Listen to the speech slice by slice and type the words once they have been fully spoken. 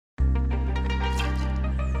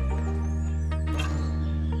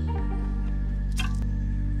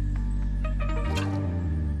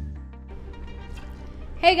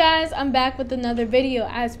Hey guys, I'm back with another video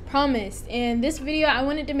as promised. In this video, I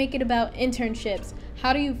wanted to make it about internships.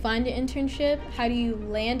 How do you find an internship? How do you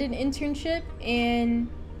land an internship?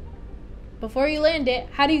 And before you land it,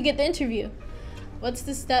 how do you get the interview? What's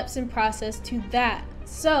the steps and process to that?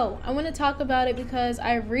 So I want to talk about it because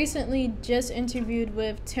I recently just interviewed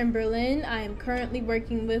with Timberland. I am currently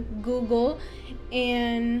working with Google,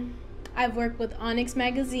 and I've worked with Onyx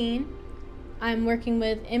Magazine. I'm working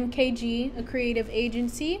with MKG, a creative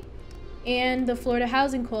agency, and the Florida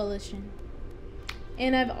Housing Coalition.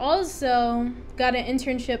 And I've also got an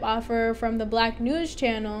internship offer from the Black News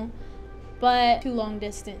Channel, but too long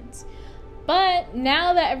distance. But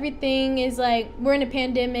now that everything is we're in a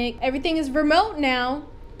pandemic, everything is remote now.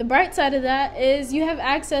 The bright side of that is you have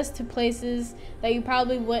access to places that you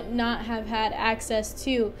probably would not have had access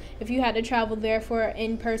to if you had to travel there for an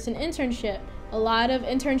in-person internship. A lot of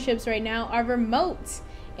internships right now are remote,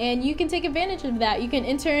 and you can take advantage of that. You can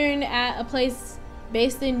intern at a place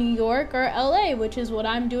based in New York or LA, which is what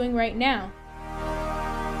I'm doing right now.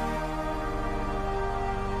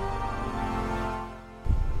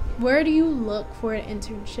 Where do you look for an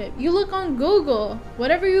internship? You look on Google.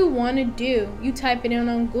 Whatever you want to do, you type it in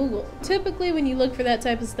on Google. Typically, when you look for that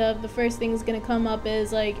type of stuff, the first thing is going to come up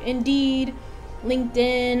is Indeed,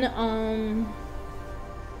 LinkedIn,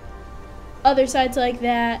 other sites like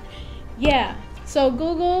that. Yeah, so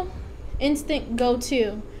Google, instant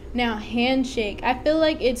go-to. Now, Handshake. I feel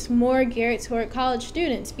like it's more geared toward college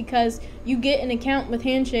students because you get an account with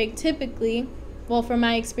Handshake typically, well, from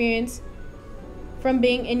my experience, from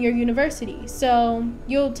being in your university. So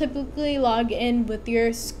you'll typically log in with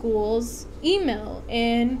your school's email,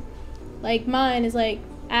 and mine is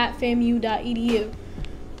at famu.edu,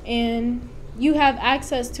 and you have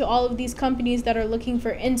access to all of these companies that are looking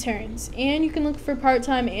for interns, and you can look for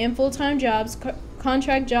part-time and full-time jobs.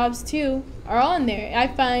 Contract jobs too are on there. I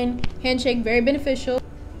find Handshake very beneficial.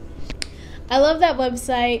 I love that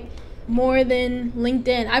website more than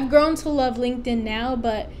LinkedIn. I've grown to love LinkedIn now,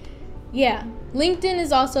 but yeah, LinkedIn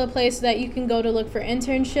is also a place that you can go to look for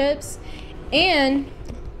internships. And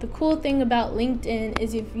the cool thing about LinkedIn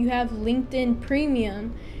is if you have LinkedIn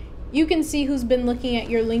Premium, you can see who's been looking at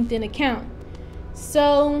your LinkedIn account.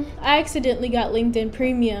 So I accidentally got LinkedIn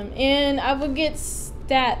Premium, and I would get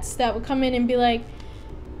stats that would come in and be like,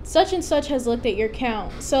 such and such has looked at your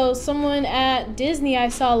account. So someone at Disney I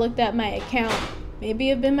saw looked at my account. Maybe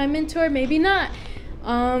have been my mentor, maybe not.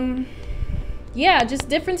 Yeah, just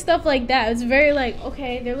different stuff like that. It's very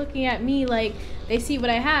okay, they're looking at me, they see what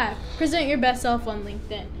I have. Present your best self on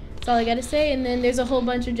LinkedIn. That's all I gotta say. And then there's a whole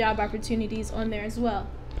bunch of job opportunities on there as well.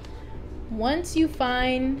 Once you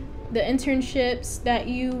find the internships that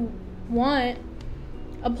you want,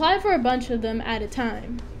 apply for a bunch of them at a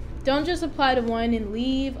time. Don't just apply to one and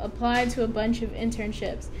leave. Apply to a bunch of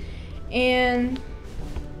internships. And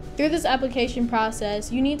through this application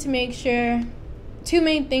process, you need to make sure two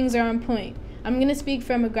main things are on point. I'm going to speak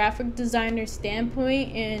from a graphic designer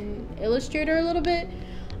standpoint and illustrator a little bit.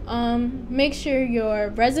 Make sure your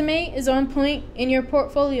resume is on point and your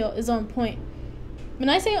portfolio is on point. When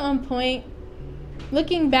I say on point,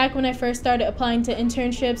 looking back when I first started applying to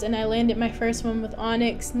internships and I landed my first one with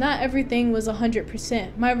Onyx, not everything was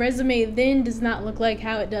 100%. My resume then does not look like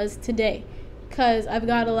how it does today, because I've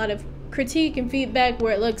got a lot of critique and feedback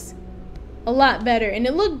where it looks a lot better. And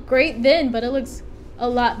it looked great then, but it looks a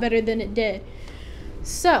lot better than it did.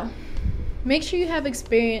 So make sure you have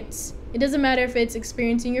experience. It doesn't matter if it's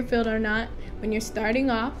experience in your field or not when you're starting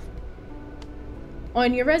off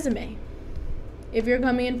on your resume. If you're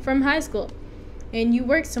coming in from high school and you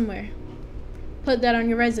work somewhere, put that on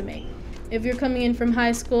your resume. If you're coming in from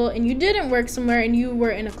high school and you didn't work somewhere and you were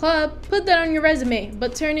in a club, put that on your resume,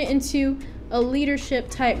 but turn it into a leadership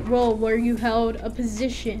type role where you held a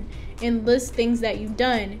position and list things that you've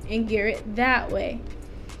done and gear it that way.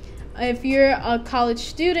 If you're a college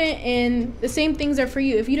student and the same things are for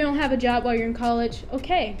you, if you don't have a job while you're in college,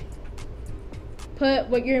 okay, put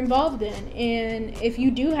what you're involved in. And if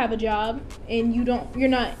you do have a job and you're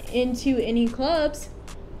not into any clubs,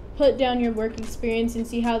 put down your work experience and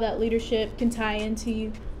see how that leadership can tie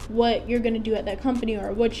into what you're going to do at that company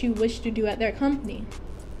or what you wish to do at that company.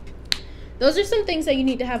 Those are some things that you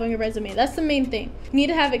need to have on your resume. That's the main thing. You need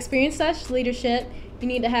to have experience / leadership. You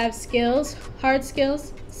need to have skills, hard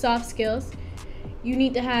skills, soft skills. You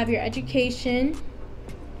need to have your education.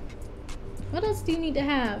 What else do you need to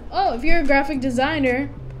have? Oh, if you're a graphic designer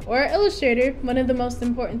or illustrator, one of the most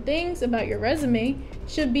important things about your resume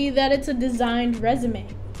should be that it's a designed resume.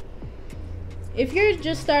 If you're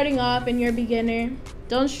just starting off and you're a beginner,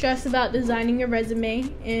 don't stress about designing your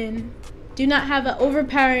resume and Do not have an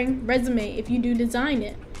overpowering resume if you do design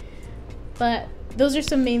it. But those are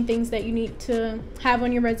some main things that you need to have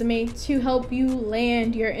on your resume to help you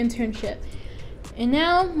land your internship. And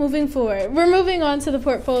now, moving forward, we're moving on to the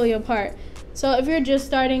portfolio part. So if you're just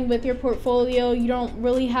starting with your portfolio, you don't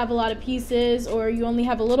really have a lot of pieces, or you only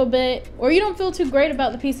have a little bit, or you don't feel too great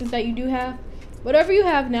about the pieces that you do have, whatever you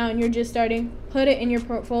have now and you're just starting, put it in your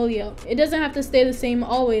portfolio. It doesn't have to stay the same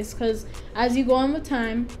always, because as you go on with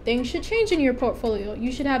time, things should change in your portfolio.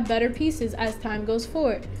 You should have better pieces as time goes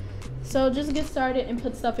forward. So just get started and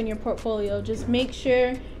put stuff in your portfolio. Just make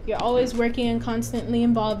sure you're always working and constantly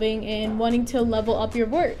evolving and wanting to level up your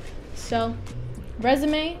work. So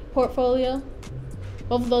resume, portfolio,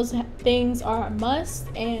 both of those things are a must,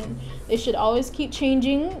 and they should always keep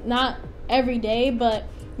changing. Not every day, but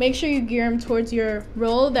make sure you gear them towards your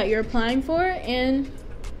role that you're applying for and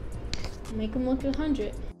make them look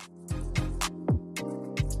 100.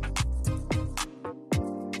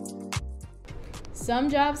 Some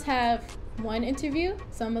jobs have 1 interview,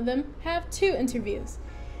 some of them have 2 interviews.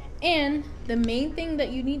 And the main thing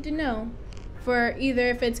that you need to know for either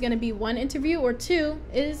if it's going to be 1 interview or 2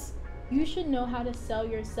 is you should know how to sell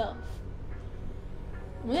yourself.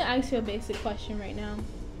 I'm going to ask you a basic question right now.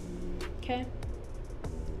 Okay?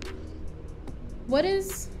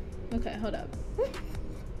 Okay, hold up.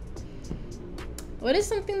 What is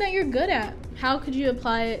something that you're good at? How could you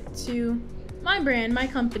apply it to my brand, my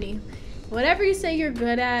company? Whatever you say you're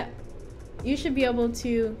good at, you should be able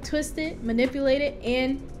to twist it, manipulate it,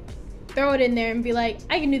 and throw it in there and be like,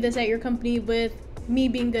 I can do this at your company with me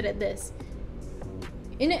being good at this.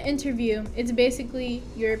 In an interview, it's basically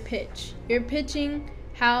your pitch. You're pitching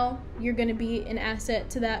how you're going to be an asset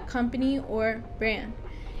to that company or brand.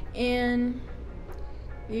 And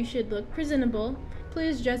you should look presentable.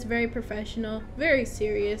 Please dress very professional, very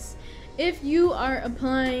serious. If you are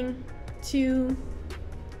applying to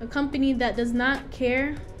a company that does not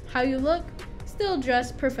care how you look, still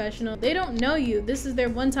dress professional. They don't know you. This is their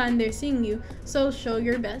one time they're seeing you, so show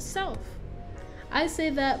your best self. I say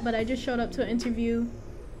that, but I just showed up to an interview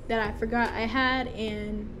that I forgot I had,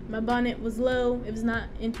 and my bonnet was low. It was not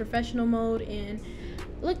in professional mode, and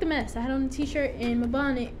it looked a mess. I had on a t-shirt and my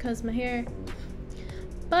bonnet because my hair.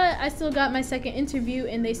 But I still got my second interview,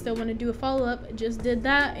 and they still want to do a follow-up. I just did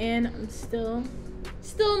that, and I'm still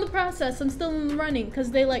in the process. I'm still in the running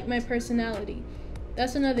because they like my personality.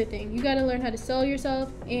 That's another thing. You got to learn how to sell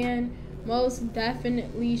yourself and most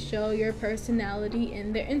definitely show your personality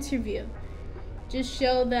in the interview. Just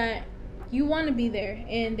show that you want to be there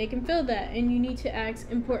and they can feel that, and you need to ask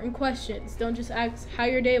important questions. Don't just ask how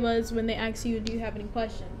your day was when they ask you, do you have any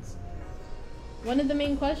questions? One of the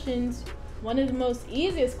main questions, one of the most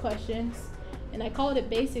easiest questions, and I called it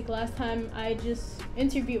basic last time I just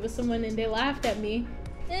interviewed with someone and they laughed at me.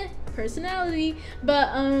 Personality. But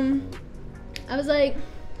I was like,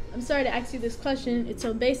 I'm sorry to ask you this question. It's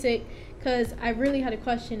so basic because I really had a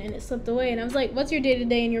question and it slipped away. And I was like, what's your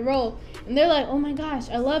day-to-day in your role? And they're like, oh my gosh,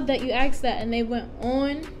 I love that you asked that. And they went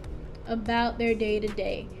on about their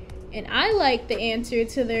day-to-day. And I liked the answer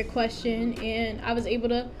to their question, and I was able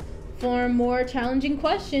to form more challenging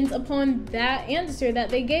questions upon that answer that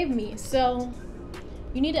they gave me. So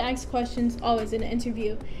you need to ask questions always in an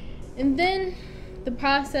interview. And then the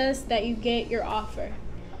process that you get your offer.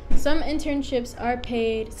 Some internships are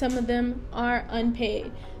paid, some of them are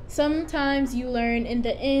unpaid. Sometimes you learn in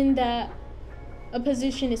the end that a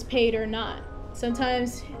position is paid or not.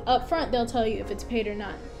 Sometimes up front they'll tell you if it's paid or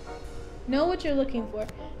not. Know what you're looking for.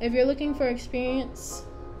 If you're looking for experience,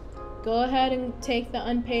 go ahead and take the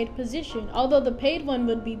unpaid position. Although the paid one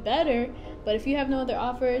would be better, but if you have no other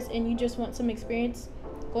offers and you just want some experience,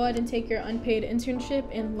 go ahead and take your unpaid internship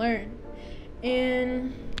and learn.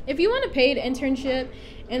 And if you want a paid internship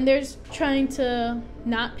and they're trying to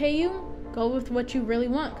not pay you, go with what you really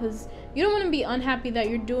want, because you don't want to be unhappy that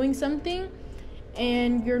you're doing something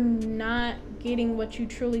and you're not getting what you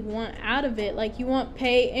truly want out of it. Like, you want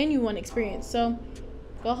pay and you want experience. So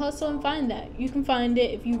go hustle and find that. You can find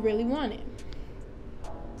it if you really want it.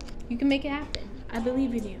 You can make it happen. I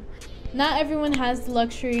believe in you. Not everyone has the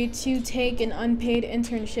luxury to take an unpaid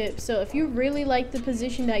internship. So if you really like the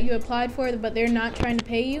position that you applied for, but they're not trying to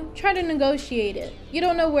pay you, try to negotiate it. You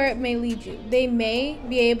don't know where it may lead you. They may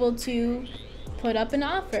be able to put up an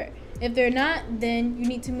offer. If they're not, then you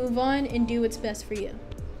need to move on and do what's best for you.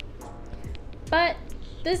 But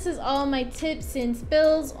this is all my tips and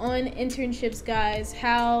spills on internships, guys.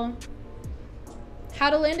 How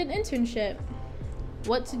to land an internship,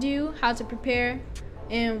 what to do, how to prepare,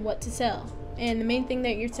 and what to sell. And the main thing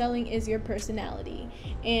that you're selling is your personality.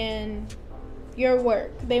 And your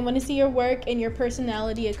work. They want to see your work and your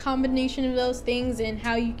personality, a combination of those things, and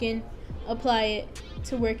how you can apply it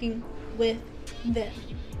to working with them.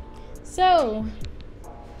 So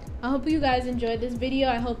I hope you guys enjoyed this video.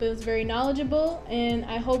 I hope it was very knowledgeable, and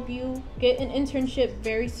I hope you get an internship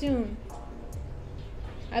very soon.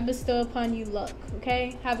 I bestow upon you luck,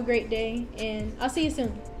 okay? Have a great day, and I'll see you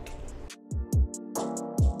soon.